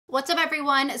What's up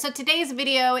everyone? So today's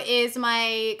video is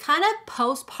my kind of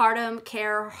postpartum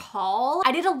care haul.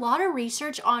 I did a lot of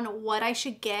research on what I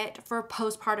should get for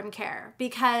postpartum care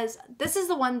because this is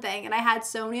the one thing, and I had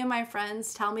so many of my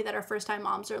friends tell me that our first time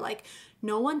moms are like,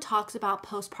 no one talks about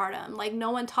postpartum. Like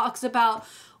no one talks about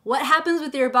what happens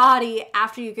with your body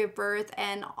after you give birth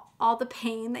and all the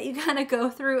pain that you kind of go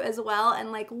through as well,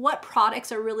 and like what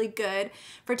products are really good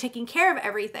for taking care of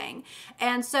everything.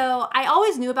 And so I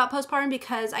always knew about postpartum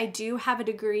because I do have a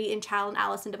degree in child and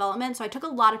adolescent development. So I took a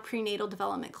lot of prenatal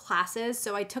development classes.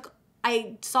 So I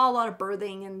saw a lot of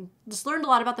birthing and just learned a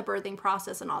lot about the birthing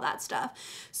process and all that stuff.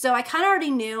 So I kind of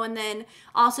already knew. And then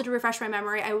also to refresh my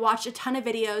memory, I watched a ton of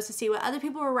videos to see what other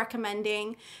people were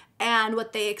recommending and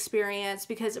what they experienced,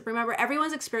 because remember,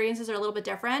 everyone's experiences are a little bit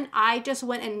different. I just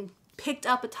went and picked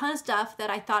up a ton of stuff that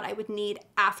I thought I would need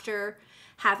after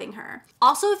having her.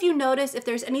 Also, if you notice, if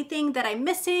there's anything that I'm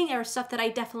missing or stuff that I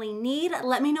definitely need,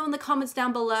 let me know in the comments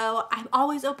down below. I'm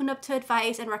always open up to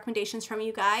advice and recommendations from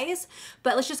you guys,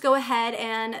 but let's just go ahead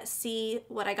and see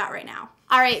what I got right now.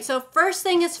 All right, so first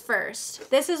thing is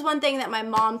first. This is one thing that my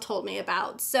mom told me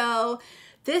about. So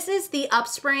this is the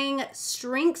Upspring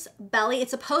Strengths Belly.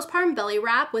 It's a postpartum belly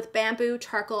wrap with bamboo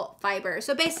charcoal fiber.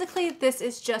 So basically this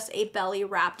is just a belly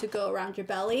wrap to go around your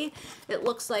belly. It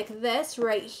looks like this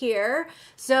right here.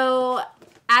 So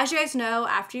as you guys know,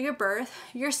 after your birth,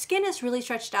 your skin is really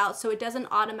stretched out, so it doesn't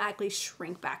automatically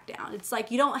shrink back down. It's like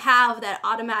you don't have that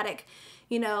automatic,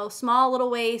 you know, small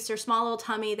little waist or small little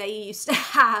tummy that you used to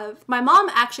have. My mom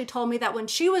actually told me that when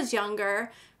she was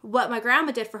younger, what my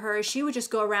grandma did for her is she would just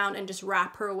go around and just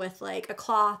wrap her with like a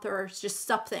cloth or just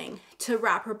something to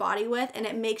wrap her body with, and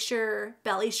it makes your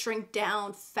belly shrink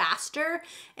down faster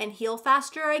and heal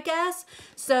faster, I guess.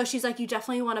 So she's like, you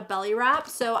definitely want a belly wrap.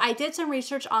 So I did some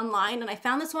research online and I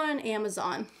found this one on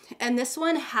Amazon, and this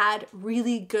one had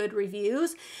really good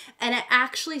reviews and it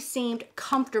actually seemed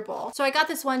comfortable. So I got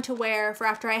this one to wear for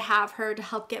after I have her to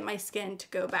help get my skin to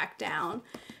go back down.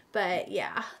 But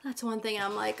yeah, that's one thing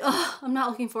I'm like, oh, I'm not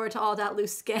looking forward to all that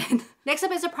loose skin. Next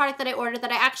up is a product that I ordered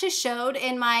that I actually showed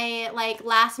in my like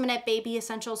last minute baby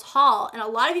essentials haul. And a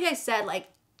lot of you guys said like,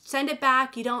 send it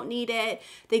back, you don't need it.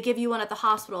 They give you one at the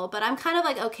hospital. But I'm kind of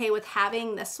like okay with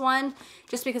having this one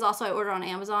just because also I ordered on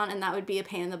Amazon and that would be a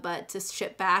pain in the butt to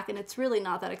ship back, and it's really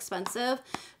not that expensive.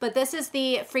 But this is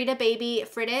the Frida Baby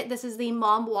Frit-It. This is the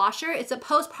mom washer. It's a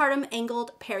postpartum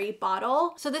angled peri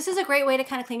bottle. So this is a great way to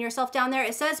kind of clean yourself down there.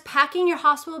 It says packing your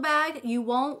hospital bag, you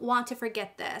won't want to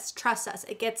forget this. Trust us,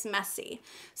 it gets messy.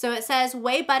 So it says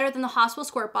way better than the hospital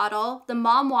squirt bottle. The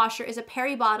mom washer is a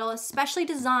peri bottle especially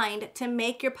designed to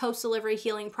make your post-delivery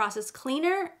healing process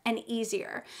cleaner and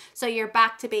easier, so you're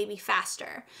back to baby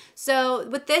faster. So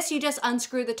with this, you just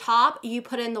unscrew the top, you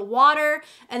put in the water,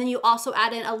 and then you also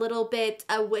add in a little bit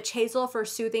of witch hazel for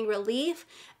soothing relief,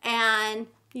 and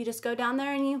you just go down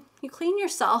there and you clean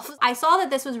yourself. I saw that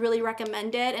this was really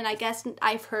recommended, and I guess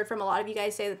I've heard from a lot of you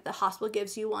guys say that the hospital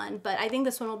gives you one, but I think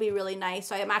this one will be really nice.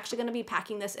 So I'm actually gonna be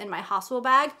packing this in my hospital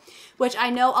bag, which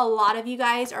I know a lot of you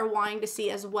guys are wanting to see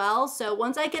as well. So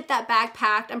once I get that bag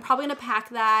packed, I'm probably gonna pack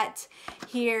that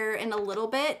here in a little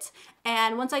bit.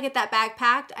 And once I get that bag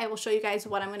packed, I will show you guys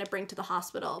what I'm gonna bring to the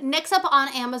hospital. Next up on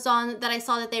Amazon that I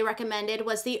saw that they recommended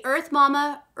was the Earth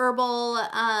Mama Herbal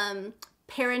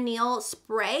Perineal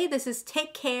Spray. This is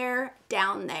Take Care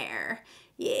Down There.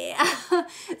 Yeah.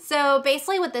 So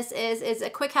basically what this is a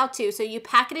quick how-to. So you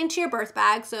pack it into your birth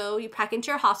bag. So you pack into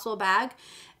your hospital bag,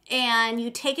 and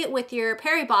you take it with your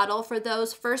peri bottle for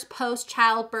those first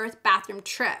post-childbirth bathroom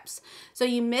trips. So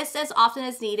you mist as often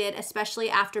as needed, especially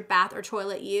after bath or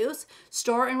toilet use.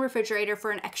 Store in refrigerator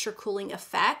for an extra cooling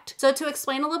effect. So to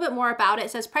explain a little bit more about it,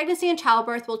 it says pregnancy and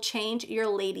childbirth will change your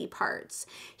lady parts.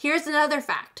 Here's another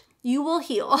fact. You will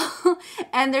heal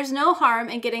and there's no harm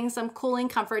in getting some cooling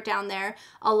comfort down there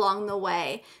along the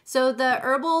way. So the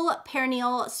Herbal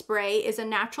Perineal Spray is a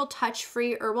natural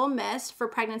touch-free herbal mist for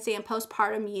pregnancy and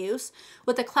postpartum use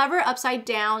with a clever upside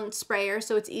down sprayer,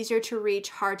 so it's easier to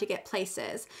reach hard to get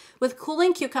places. With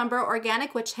cooling cucumber,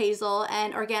 organic witch hazel,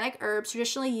 and organic herbs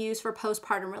traditionally used for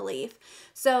postpartum relief.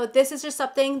 So this is just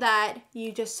something that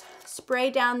you just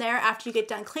spray down there after you get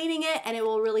done cleaning it, and it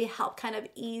will really help kind of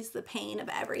ease the pain of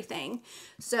everything.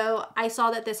 So I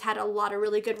saw that this had a lot of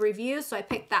really good reviews, so I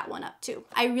picked that one up too.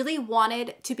 I really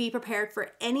wanted to be prepared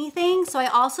for anything, so I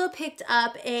also picked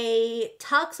up a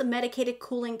Tux medicated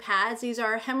cooling pads. These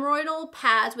are hemorrhoidal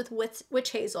pads with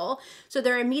witch hazel, so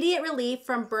they're immediate relief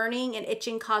from burning and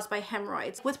itching caused by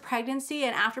hemorrhoids. With pregnancy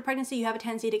and after pregnancy, you have a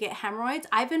tendency to get hemorrhoids.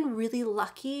 I've been really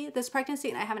lucky this pregnancy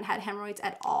and I haven't had hemorrhoids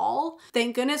at all.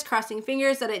 Thank goodness, crossing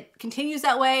fingers that it continues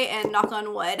that way and knock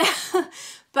on wood.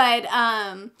 But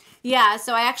yeah,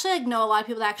 so I actually like know a lot of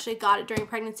people that actually got it during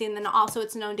pregnancy, and then also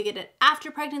it's known to get it after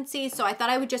pregnancy. So I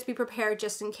thought I would just be prepared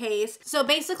just in case. So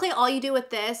basically all you do with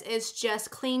this is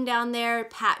just clean down there,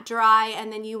 pat dry,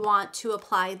 and then you want to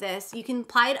apply this. You can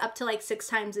apply it up to like 6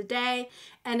 times a day,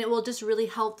 and it will just really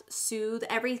help soothe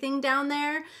everything down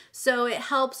there. So it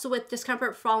helps with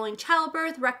discomfort following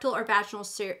childbirth, rectal or vaginal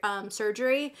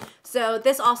surgery. So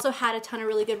this also had a ton of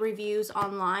really good reviews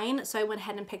online. So I went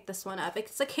ahead and picked this one up.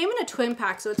 It came in a twin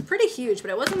pack, so it's pretty huge, but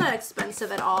it wasn't that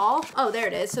expensive at all. Oh, there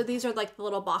it is. So these are like the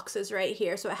little boxes right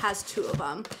here. So it has 2 of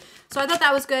them. So I thought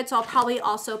that was good. So I'll probably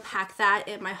also pack that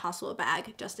in my hospital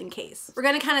bag just in case. We're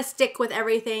gonna kind of stick with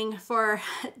everything for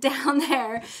down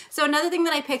there. So another thing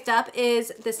that I picked up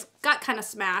is this got kind of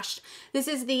smashed. This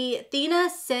is the Athena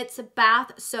Sits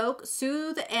Bath Soak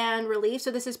Soothe and Relief.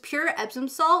 So this is pure Epsom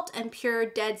salt and pure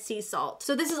Dead Sea salt.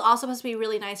 So this is also supposed to be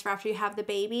really nice for after you have the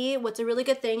baby. What's a really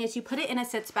good thing is you put it in a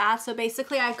sitz bath. So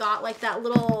basically I got like that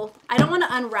little, I don't want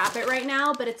to unwrap it right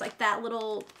now, but it's like that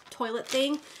little toilet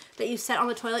thing that you set on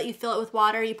the toilet. You fill it with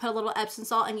water, you put a little Epsom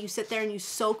salt, and you sit there and you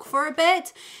soak for a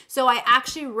bit. So I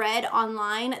actually read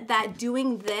online that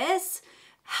doing this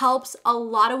helps a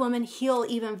lot of women heal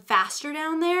even faster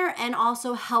down there, and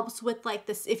also helps with like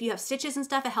this, if you have stitches and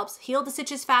stuff, it helps heal the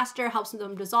stitches faster, helps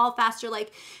them dissolve faster,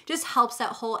 like just helps that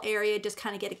whole area just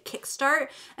kind of get a kickstart,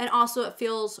 and also it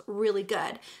feels really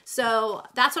good. So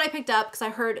that's what I picked up because I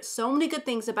heard so many good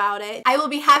things about it. I will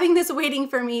be having this waiting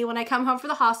for me when I come home from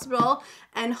the hospital,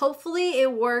 and hopefully it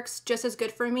works just as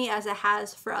good for me as it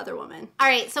has for other women. All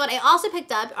right, so what I also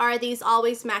picked up are these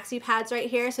Always Maxi pads right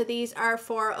here. So these are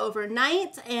for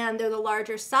overnight, and they're the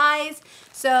larger size.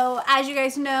 So as you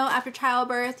guys know, after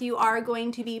childbirth, you are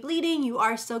going to be bleeding, you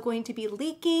are still going to be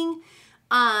leaking,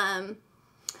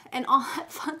 and all that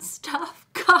fun stuff.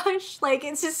 Gosh, like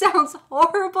it just sounds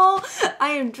horrible.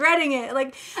 I am dreading it.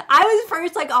 Like I was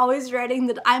first like always dreading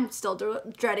that, I'm still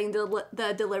dreading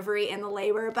the delivery and the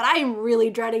labor, but I am really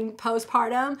dreading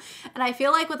postpartum. And I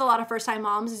feel like with a lot of first time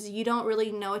moms is you don't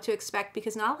really know what to expect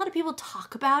because not a lot of people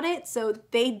talk about it. So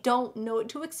they don't know what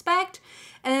to expect,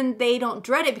 and then they don't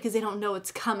dread it because they don't know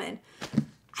what's coming.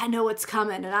 I know what's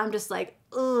coming, and I'm just like,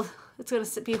 ugh, it's gonna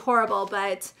be horrible.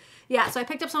 But yeah, so I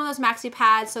picked up some of those maxi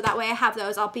pads, so that way I have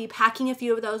those. I'll be packing a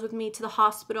few of those with me to the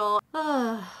hospital.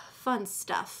 Fun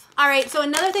stuff. All right, so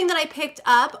another thing that I picked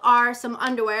up are some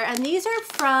underwear, and these are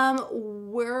from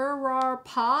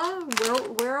Wearpaw.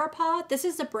 This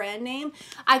is the brand name.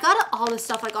 I got all this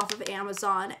stuff like off of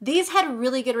Amazon. These had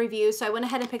really good reviews, so I went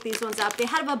ahead and picked these ones up. They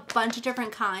had a bunch of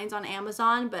different kinds on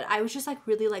Amazon, but I was just like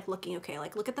really like looking, okay,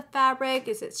 like look at the fabric.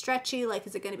 Is it stretchy? Like,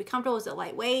 is it gonna be comfortable? Is it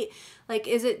lightweight? Like,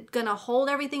 is it gonna hold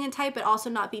everything in tight, but also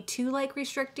not be too like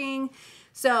restricting?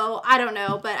 So I don't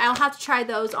know, but I'll have to try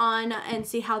those on and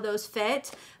see how those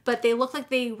fit. But they look like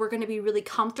they were going to be really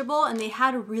comfortable, and they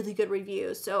had really good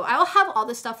reviews. So I will have all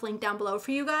this stuff linked down below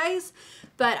for you guys.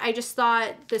 But I just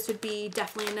thought this would be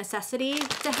definitely a necessity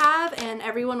to have. And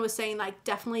everyone was saying like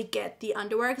definitely get the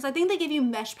underwear because I think they give you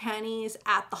mesh panties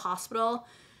at the hospital,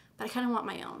 but I kind of want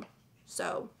my own.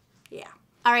 So yeah.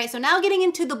 All right, so now getting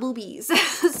into the boobies.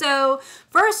 So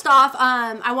first off,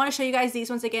 I want to show you guys these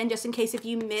ones again, just in case if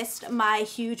you missed my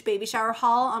huge baby shower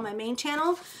haul on my main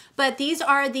channel. But these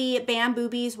are the Bam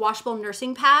Boobies washable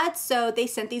nursing pads. So they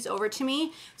sent these over to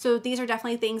me. So these are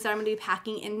definitely things that I'm gonna be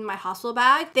packing in my hospital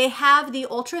bag. They have the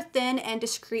ultra thin and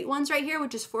discreet ones right here,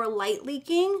 which is for light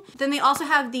leaking. Then they also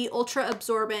have the ultra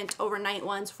absorbent overnight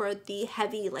ones for the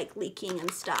heavy like leaking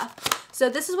and stuff. So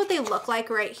this is what they look like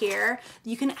right here.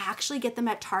 You can actually get them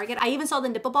at Target. I even saw the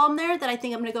nipple balm there that I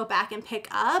think I'm gonna go back and pick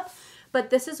up. But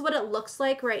this is what it looks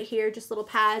like right here, just little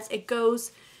pads. It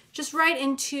goes just right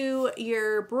into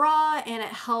your bra, and it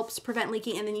helps prevent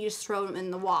leaking, and then you just throw them in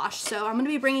the wash. So I'm gonna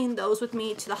be bringing those with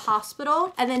me to the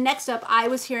hospital. And then next up, I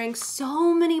was hearing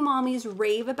so many mommies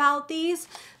rave about these.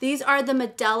 These are the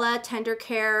Medela Tender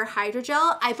Care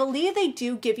Hydrogel. I believe they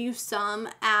do give you some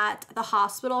at the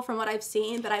hospital from what I've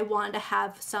seen, but I wanted to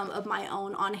have some of my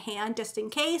own on hand just in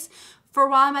case for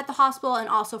while I'm at the hospital and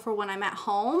also for when I'm at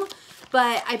home.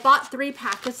 But I bought three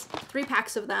packs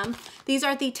of them. These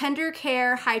are the Tender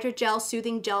Care Hydrogel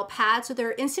Soothing Gel Pads. So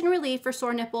they're instant relief for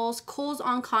sore nipples, cools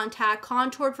on contact,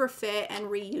 contoured for fit, and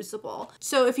reusable.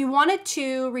 So if you wanted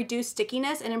to reduce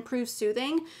stickiness and improve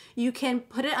soothing, you can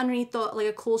put it underneath like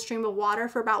a cool stream of water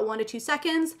for about 1 to 2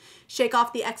 seconds, shake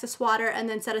off the excess water, and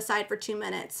then set aside for 2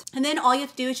 minutes. And then all you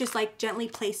have to do is just like gently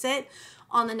place it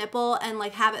on the nipple and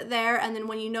like have it there, and then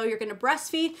when you know you're gonna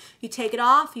breastfeed, you take it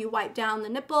off, you wipe down the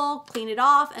nipple, clean it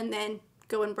off, and then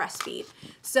go and breastfeed.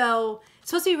 So It's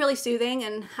supposed to be really soothing,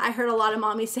 and I heard a lot of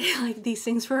mommies say like these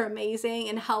things were amazing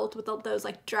and helped with those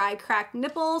like dry, cracked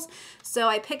nipples. So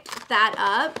I picked that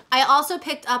up. I also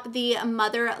picked up the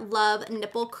Mother Love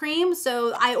Nipple Cream.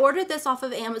 So I ordered this off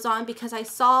of Amazon because I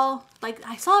saw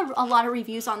a lot of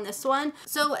reviews on this one.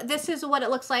 So this is what it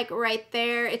looks like right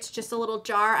there. It's just a little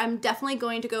jar. I'm definitely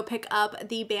going to go pick up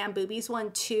the Bamboobies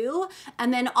one too.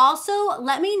 And then also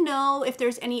let me know if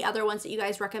there's any other ones that you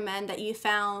guys recommend that you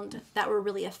found that were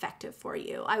really effective for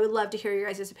you. I would love to hear your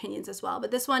guys' opinions as well.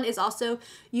 But this one is also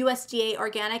USDA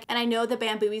organic, and I know the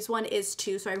Bamboobies one is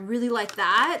too, so I really like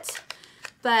that.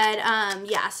 But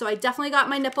yeah, so I definitely got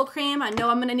my nipple cream. I know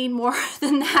I'm gonna need more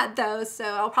than that though, so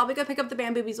I'll probably go pick up the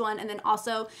Bamboobies one, and then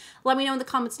also let me know in the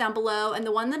comments down below. And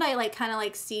the one that I like kind of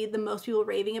like see the most people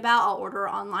raving about, I'll order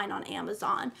online on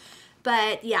Amazon.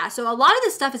 But yeah, so a lot of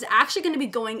this stuff is actually going to be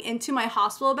going into my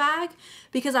hospital bag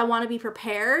because I want to be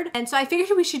prepared. And so I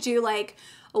figured we should do like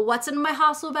what's in my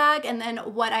hospital bag and then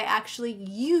what I actually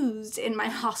used in my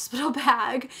hospital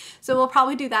bag. So we'll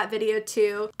probably do that video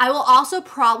too. I will also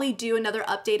probably do another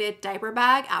updated diaper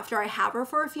bag after I have her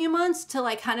for a few months to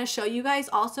like kind of show you guys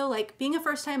also like being a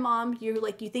first time mom, you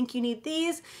think you need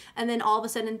these, and then all of a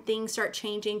sudden things start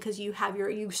changing because you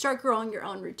start growing your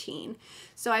own routine.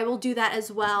 So I will do that as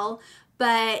well.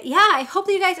 But yeah, I hope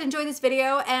that you guys enjoyed this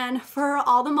video, and for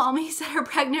all the mommies that are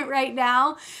pregnant right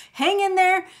now, hang in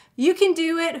there. You can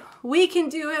do it. We can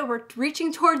do it. We're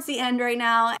reaching towards the end right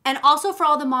now. And also for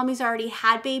all the mommies that already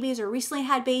had babies or recently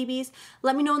had babies,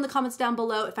 let me know in the comments down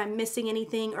below if I'm missing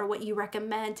anything or what you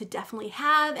recommend to definitely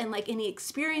have, and like any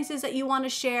experiences that you want to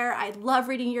share. I love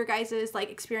reading your guys'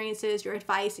 like experiences, your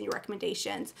advice, and your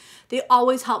recommendations. They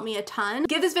always help me a ton.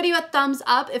 Give this video a thumbs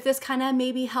up if this kind of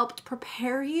maybe helped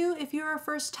prepare you if you're a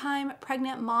first time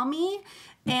pregnant mommy,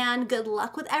 and good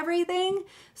luck with everything.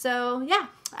 So yeah,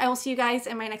 I will see you guys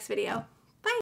in my next video.